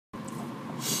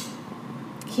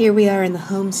Here we are in the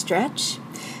home stretch.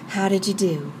 How did you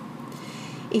do?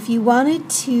 If you wanted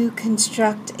to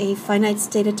construct a finite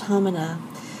state automata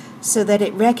so that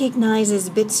it recognizes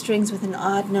bit strings with an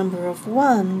odd number of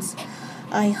ones,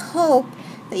 I hope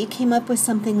that you came up with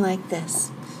something like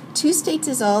this. 2 states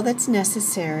is all that's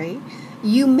necessary.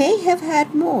 You may have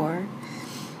had more,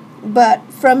 but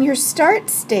from your start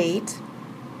state,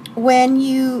 when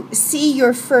you see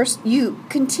your first, you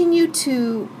continue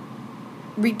to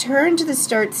return to the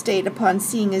start state upon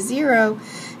seeing a 0,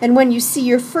 and when you see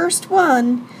your first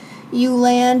one, you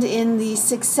land in the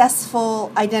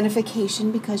successful identification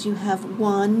because you have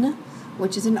 1,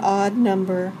 which is an odd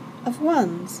number of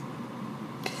ones.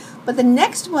 But the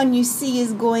next one you see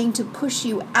is going to push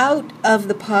you out of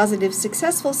the positive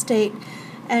successful state,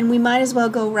 and we might as well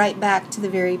go right back to the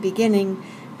very beginning,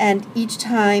 and each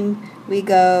time we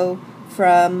go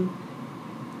from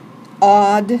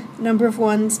odd number of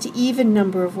ones to even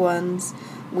number of ones,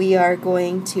 we are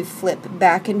going to flip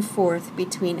back and forth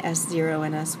between S0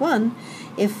 and S1.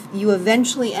 If you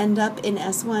eventually end up in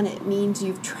S1, it means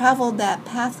you've traveled that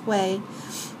pathway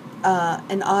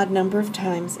an odd number of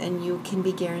times, and you can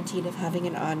be guaranteed of having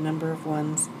an odd number of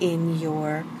ones in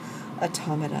your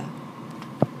automata.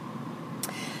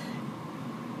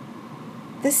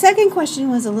 The second question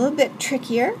was a little bit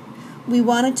trickier. We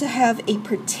wanted to have a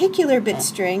particular bit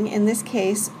string, in this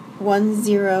case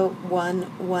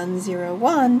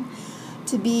 101101,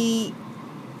 to be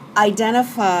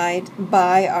identified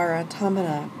by our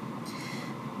automata.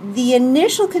 The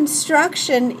initial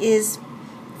construction is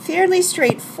fairly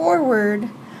straightforward.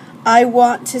 I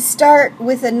want to start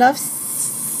with enough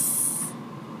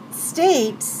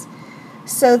states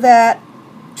so that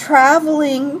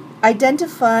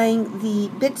identifying the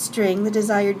bit string, the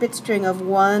desired bit string of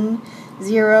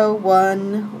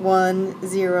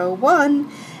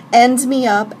 101101 ends me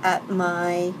up at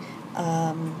my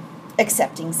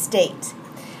accepting state.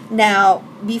 Now,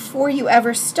 before you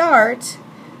ever start,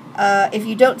 if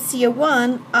you don't see a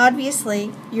 1,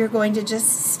 obviously you're going to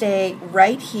just stay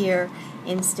right here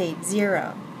in state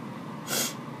 0.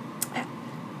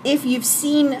 If you've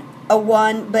seen a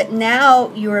 1, but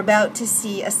now you're about to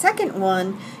see a second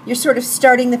 1, you're sort of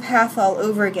starting the path all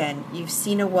over again. You've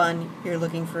seen a 1, you're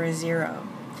looking for a 0.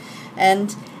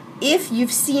 And if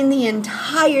you've seen the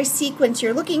entire sequence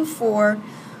you're looking for,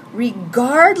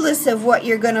 regardless of what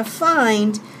you're going to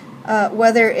find,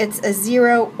 whether it's a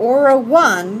 0 or a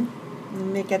 1, let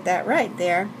me get that right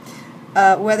there,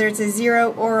 whether it's a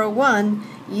 0 or a 1,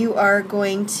 you are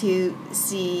going to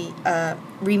see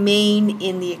remain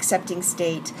in the accepting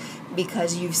state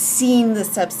because you've seen the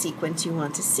subsequence you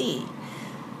want to see.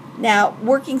 Now,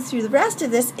 working through the rest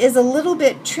of this is a little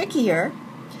bit trickier.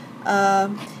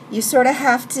 You sort of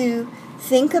have to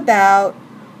think about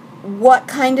what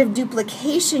kind of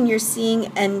duplication you're seeing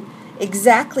and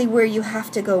exactly where you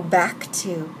have to go back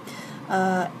to.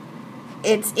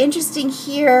 It's interesting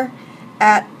here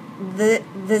at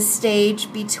the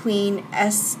stage between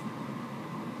S2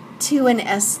 and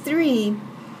S3.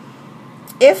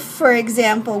 If, for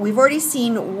example, we've already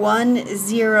seen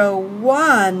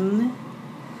 101,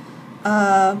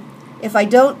 if I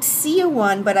don't see a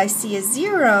 1 but I see a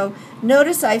 0,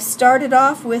 notice I've started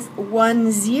off with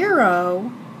 10,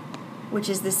 which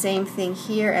is the same thing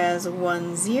here as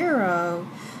 10,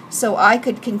 so I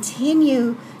could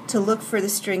continue to look for the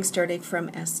string starting from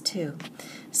S2.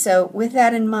 So with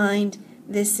that in mind,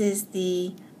 this is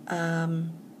the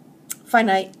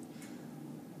finite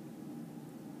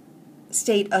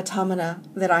state automata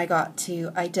that I got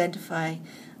to identify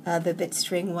the bit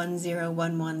string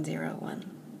 101101.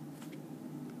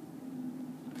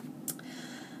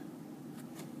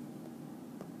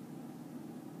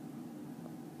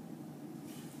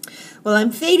 Well,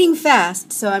 I'm fading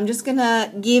fast, so I'm just going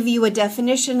to give you a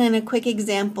definition and a quick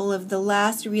example of the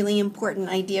last really important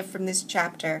idea from this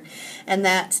chapter, and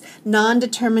that's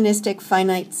nondeterministic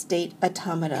finite state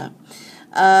automata.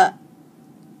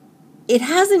 It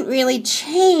hasn't really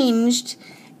changed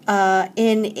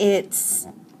in its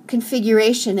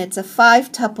configuration. It's a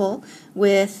 5-tuple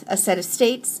with a set of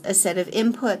states, a set of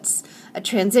inputs, a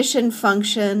transition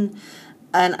function,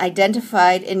 an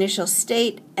identified initial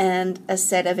state, and a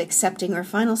set of accepting or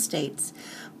final states.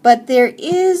 But there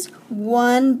is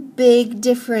one big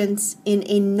difference in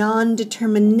a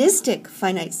non-deterministic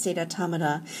finite state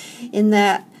automata, in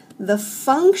that the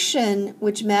function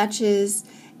which matches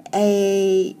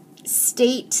a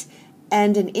state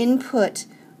and an input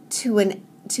to a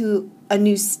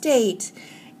new state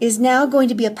is now going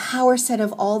to be a power set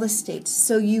of all the states.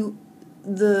 So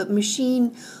the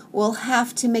machine will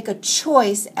have to make a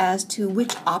choice as to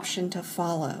which option to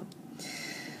follow.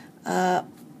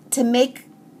 To make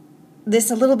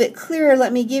this a little bit clearer,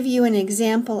 let me give you an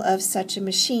example of such a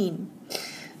machine.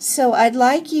 So I'd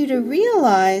like you to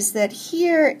realize that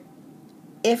here,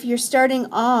 if you're starting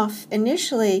off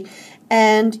initially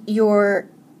and your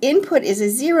input is a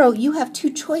 0, you have two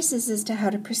choices as to how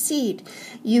to proceed.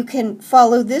 You can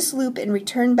follow this loop and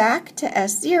return back to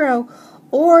S0,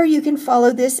 or you can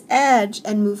follow this edge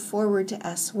and move forward to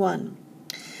S1.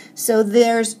 So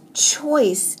there's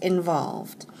choice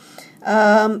involved.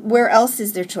 Where else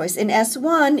is there choice? In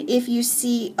S1, if you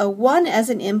see a 1 as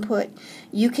an input,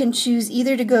 you can choose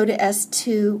either to go to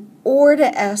S2 or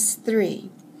to S3.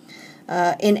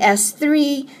 In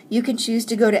S3, you can choose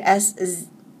to go to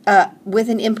with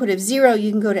an input of 0, you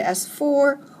can go to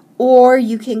S4, or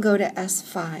you can go to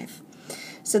S5.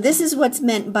 So this is what's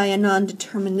meant by a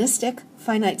non-deterministic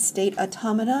finite state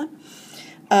automata.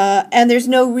 And there's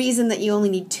no reason that you only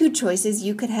need two choices.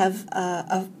 You could have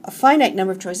a finite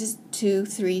number of choices, 2,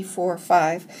 3, 4,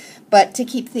 5. But to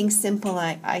keep things simple,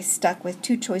 I stuck with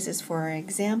two choices for our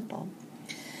example.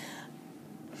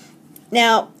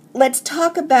 Now, let's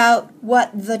talk about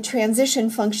what the transition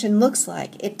function looks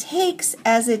like. It takes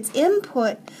as its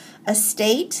input a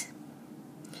state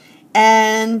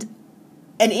and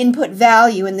an input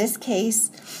value, in this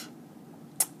case,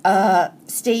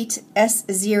 state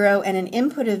S0 and an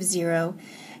input of 0,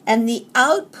 and the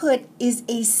output is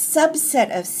a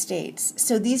subset of states.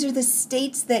 So these are the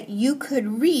states that you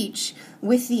could reach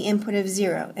with the input of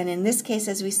 0. And in this case,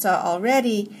 as we saw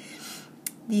already,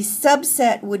 the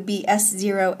subset would be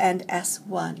S0 and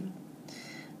S1.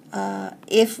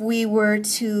 If we were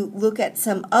to look at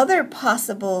some other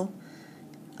possible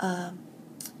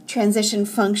transition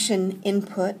function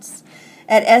inputs,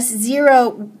 at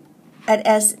S0,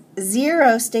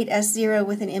 state S0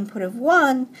 with an input of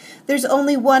 1, there's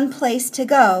only one place to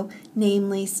go,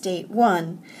 namely state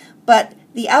 1. But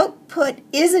the output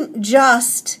isn't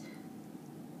just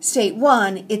state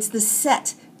 1, it's the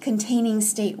set containing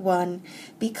state 1,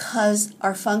 because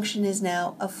our function is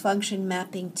now a function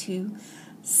mapping to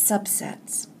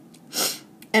subsets.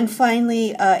 And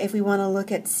finally, if we want to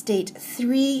look at state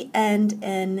 3 and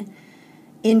an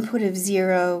input of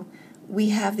 0, we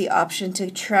have the option to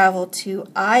travel to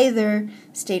either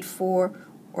state 4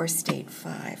 or state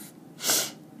 5.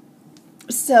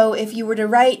 So if you were to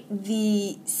write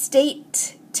the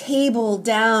state table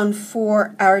down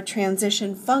for our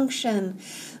transition function,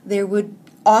 there would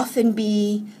often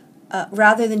be,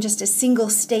 rather than just a single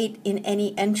state in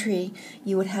any entry,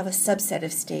 you would have a subset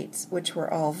of states, which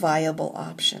were all viable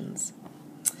options.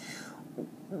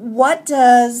 What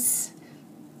does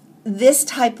this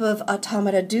type of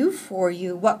automata do for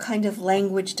you? What kind of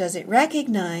language does it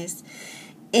recognize?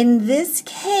 In this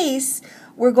case,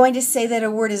 we're going to say that a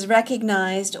word is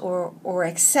recognized or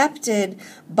accepted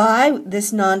by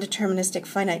this non-deterministic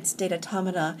finite state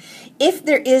automata if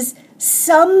there is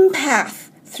some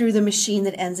path through the machine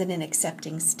that ends in an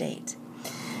accepting state.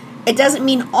 It doesn't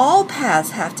mean all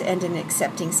paths have to end in an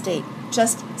accepting state,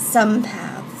 just some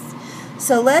paths.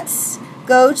 So let's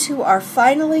go to our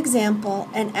final example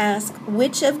and ask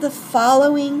which of the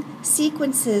following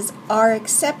sequences are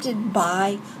accepted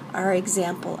by our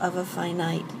example of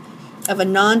a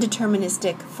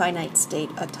non-deterministic finite state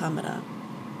automata.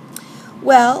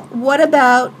 Well, what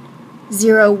about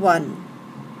 0, 1?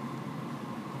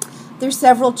 There's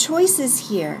several choices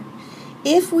here.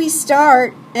 If we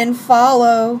start and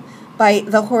follow by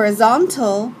the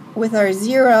horizontal with our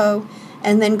 0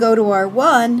 and then go to our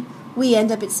 1, we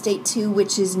end up at state 2,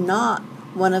 which is not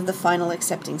one of the final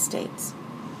accepting states.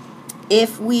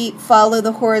 If we follow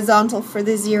the horizontal for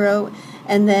the 0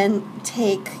 and then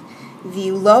take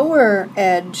the lower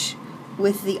edge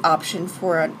with the option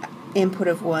for an input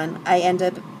of 1, I end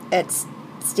up at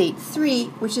state 3,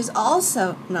 which is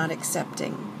also not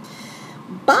accepting.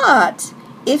 But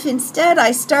if instead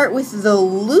I start with the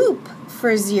loop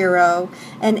for 0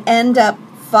 and end up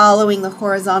following the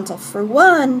horizontal for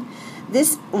 1,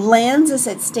 this lands us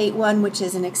at state 1, which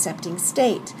is an accepting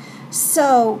state.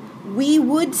 So we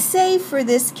would say for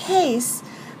this case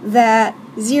that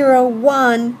 0,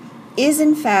 1 is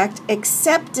in fact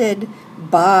accepted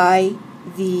by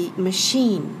the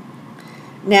machine.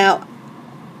 Now,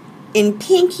 in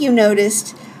pink you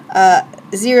noticed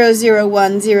 0, 0,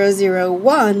 1, 0, 0,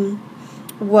 1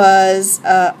 was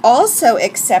also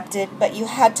accepted, but you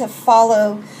had to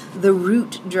follow the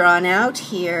route drawn out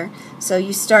here. So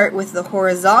you start with the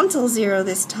horizontal 0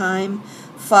 this time,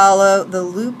 follow the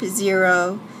loop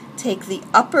 0, take the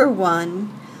upper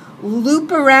 1,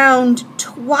 loop around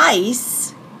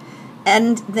twice,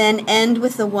 and then end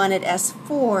with the 1 at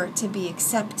S4 to be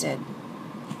accepted.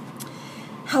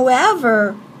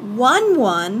 However, 1,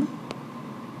 1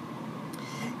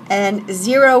 and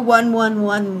 0, 1, 1,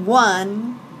 1,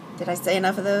 1. Did I say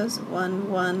enough of those? 1,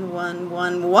 1, 1,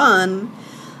 1, 1.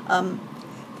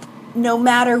 No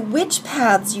matter which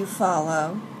paths you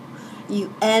follow,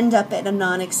 you end up at a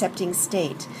non-accepting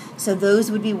state. So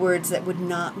those would be words that would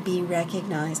not be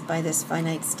recognized by this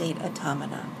finite state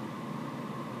automata.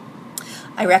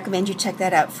 I recommend you check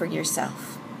that out for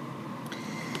yourself.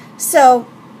 So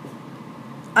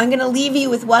I'm going to leave you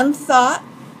with one thought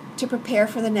to prepare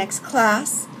for the next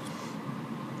class.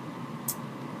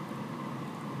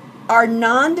 Are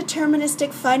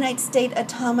non-deterministic finite state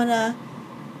automata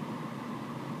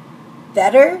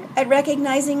better at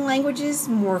recognizing languages,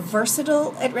 more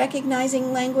versatile at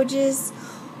recognizing languages,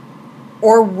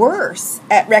 or worse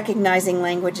at recognizing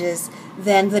languages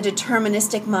than the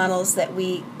deterministic models that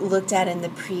we looked at in the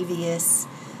previous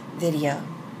video?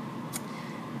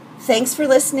 Thanks for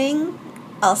listening.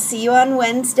 I'll see you on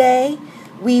Wednesday.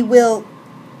 We will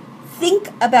think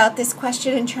about this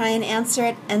question and try and answer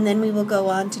it, and then we will go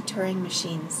on to Turing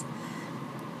machines.